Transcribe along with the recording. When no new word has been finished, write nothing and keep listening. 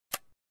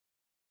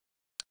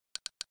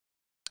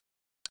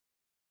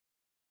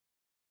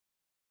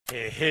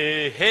Hey,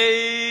 hey,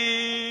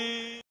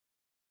 hey!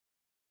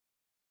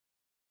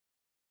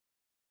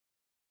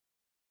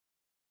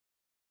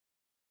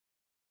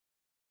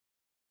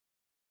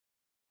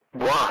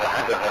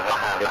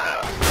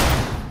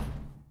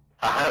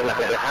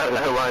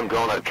 I'm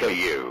gonna kill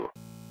you.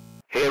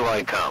 Here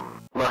I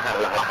come.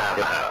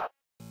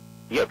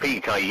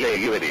 Yippee-ki-yay,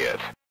 you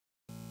idiot.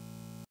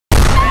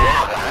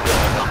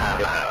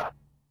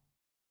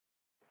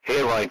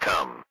 Here I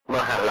come.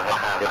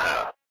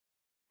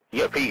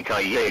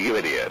 Yippee-ki-yay, you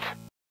idiot.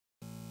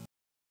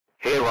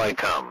 Here I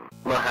come.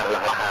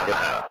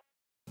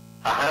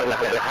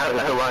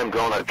 I'm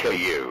gonna kill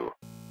you.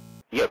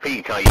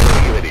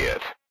 Yippee-ki-yay, you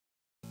idiot.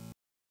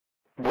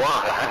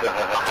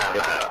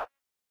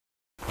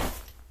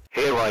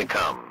 Here I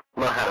come.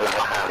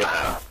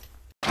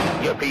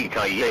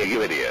 Yippee-ki-yay,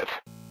 you idiot.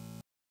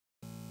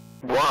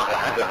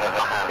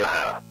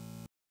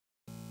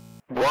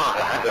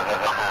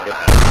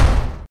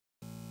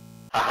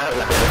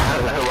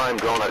 I'm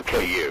gonna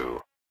kill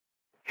you.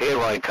 Here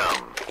I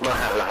come.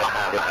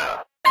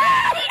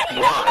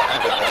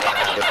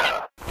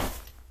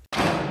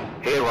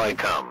 Here I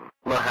come.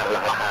 Ha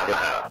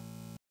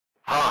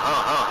ha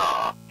ha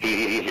ha.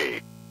 Hee hee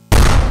hee.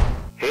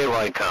 Here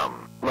I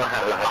come.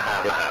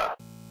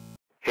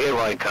 Here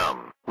I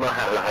come.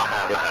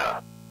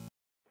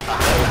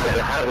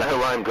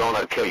 I'm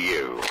gonna kill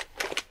you.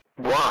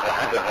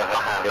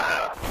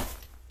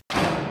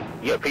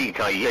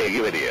 Yippee-ki-yay,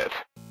 you idiot.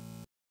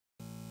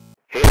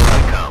 Here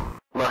I come.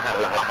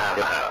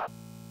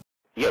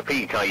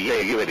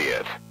 Yippee-ki-yay, you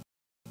idiot.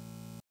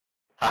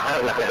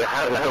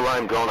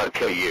 I'm gonna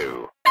kill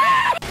you.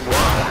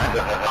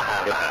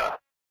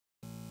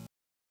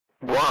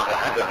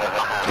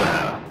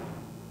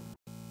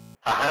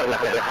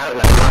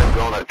 I'm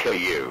gonna kill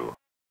you.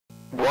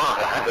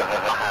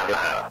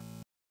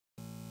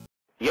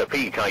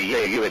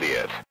 Yippee-ki-yay, you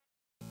idiot.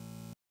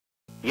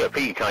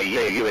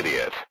 Yippee-ki-yay, you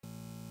idiot.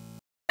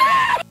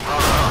 Ha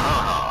ha ha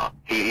ha.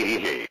 Hee hee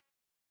hee.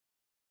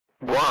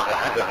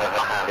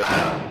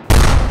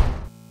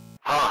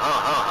 Ha ha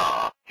ha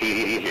ha.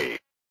 Hee hee hee.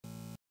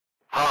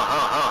 Ha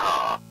ha ha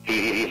ha.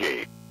 Hee hee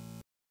hee.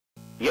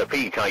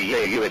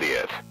 Yippee-ki-yay, you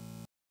idiot.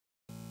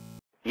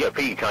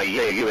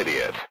 Yippee-ki-yay, you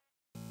idiot.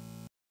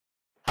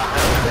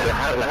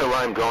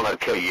 I'm gonna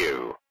kill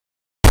you.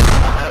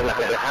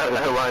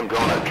 I'm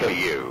gonna kill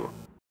you.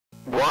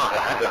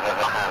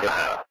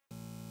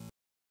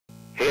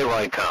 Here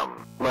I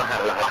come. I'm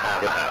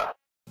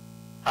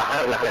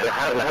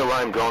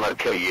gonna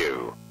kill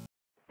you.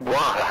 Ha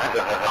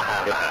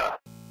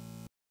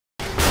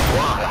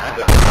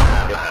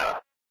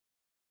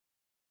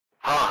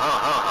ha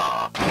ha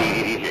ha.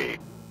 Hee hee hee.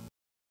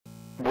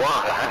 Ha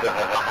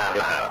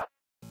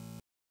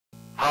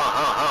ha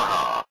ha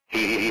ha.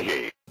 Hee hee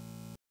hee.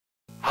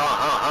 Ha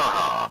ha ha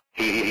ha.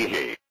 Hee hee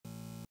hee.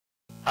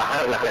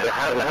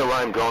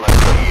 I'm gonna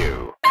kill you.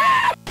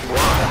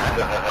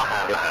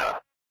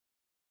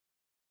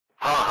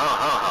 Ha ha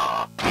ha ha.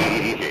 Hee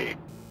hee hee.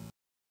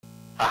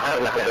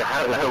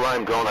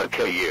 I'm gonna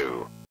kill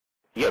you.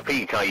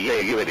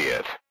 Yippee-ki-yay, you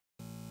idiot.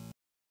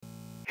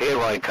 Here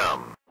I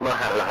come.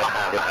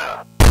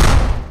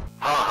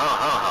 Ha ha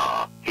ha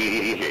ha.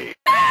 Hee hee hee.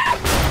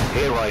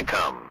 Here I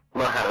come.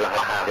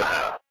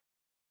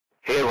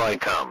 Here I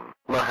come.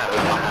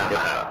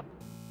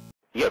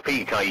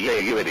 Yippee-ki-yay,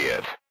 you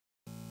idiot.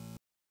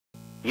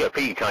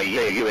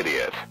 Yippee-ki-yay, you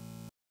idiot.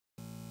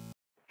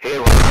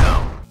 Here I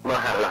come.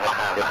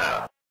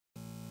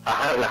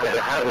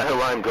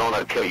 I'm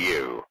gonna kill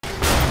you.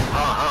 Ha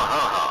ha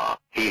ha ha.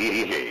 Hee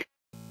hee hee.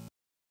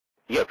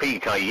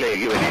 Yippee-ki-yay,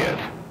 you idiot.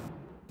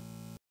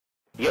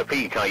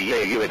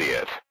 Yippee-ki-yay, you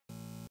idiot.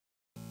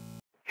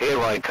 Here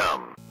I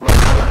come.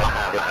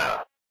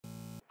 Ha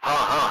ha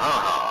ha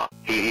ha.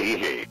 Hee hee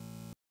hee.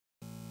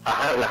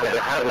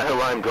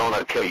 I'm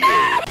gonna kill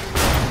you.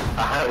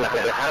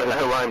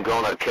 I'm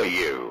gonna kill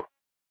you.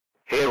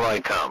 Here I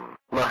come.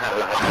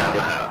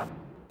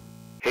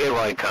 Here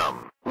I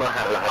come.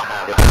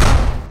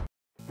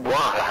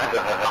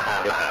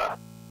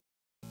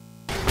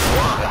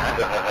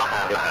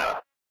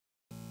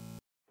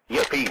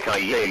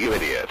 Yippee-ki-yay, you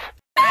idiot.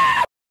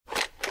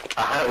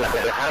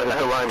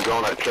 I'm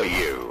gonna kill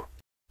you.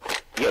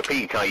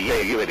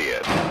 Yippee-ki-yay, you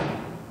idiot.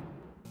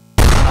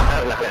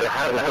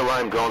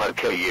 I'm gonna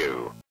kill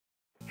you.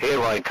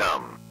 Here I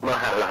come.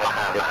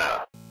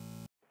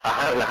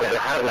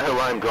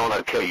 I'm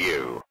gonna kill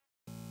you.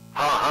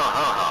 Ha ha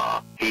ha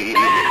ha. Hee hee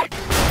hee.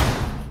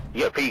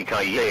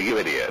 Yippee-ki-yay, you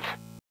idiot.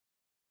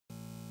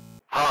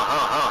 Ha ha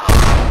ha ha.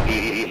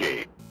 Hee hee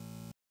hee.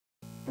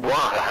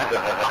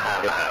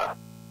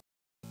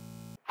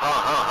 Ha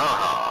ha ha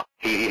ha.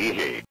 Hee hee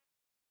hee.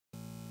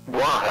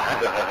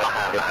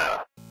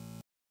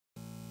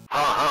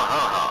 Ha ha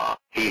ha ha.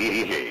 Hee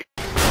hee hee.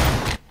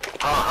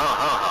 Ha ha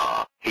ha ha.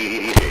 Hee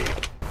hee hee.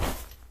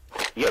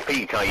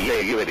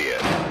 Yippee-ki-yay, you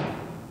idiot.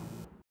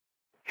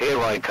 Here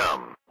I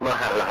come.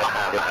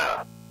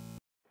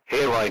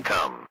 Here I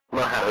come.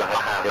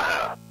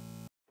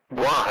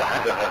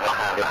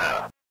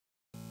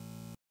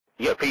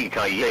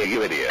 Yippee-ki-yay,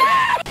 you idiot.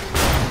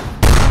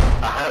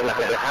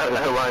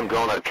 I'm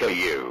gonna kill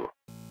you.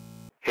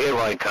 Here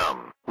I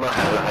come.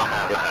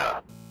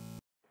 Mahaha.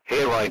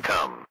 Here I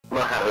come.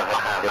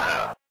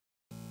 Mahaha.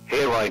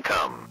 Here I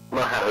come.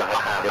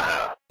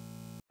 Mahaha.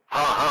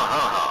 Ha ha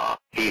ha ha.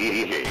 Hee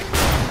hee hee.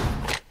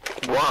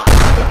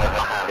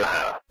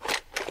 Wahahaha.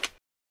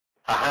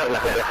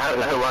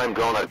 I'm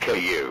gonna kill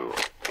you.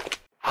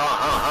 Ha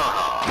ha ha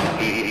ha.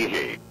 Hee hee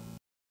hee.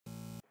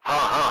 Ha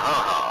ha ha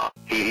ha.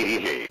 Hee hee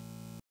hee.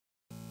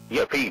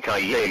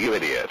 Yippee-ki-yay, you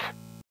idiot.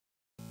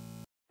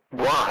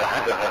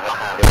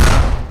 Wahahaha.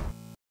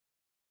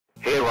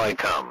 Here I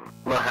come.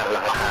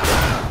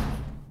 Mahahaha.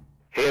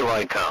 Here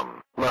I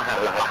come.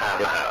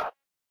 Mahahaha.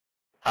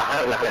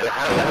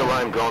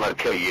 I'm gonna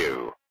kill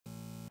you.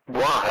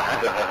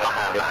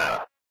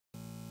 Wahahaha.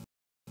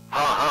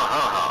 Ha ha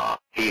ha ha.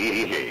 Hee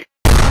hee hee.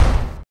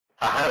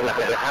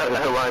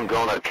 I'm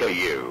gonna kill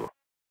you.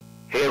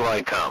 Here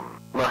I come.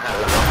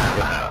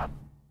 Wahahaha.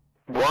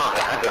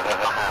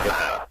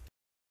 Wahahaha.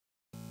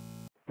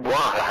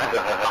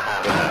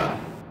 Wahahaha.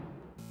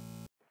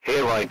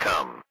 Here I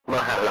come.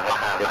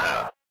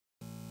 Mahahaha.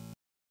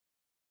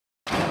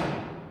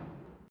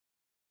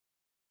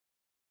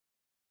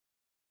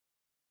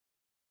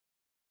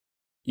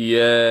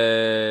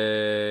 Yeah.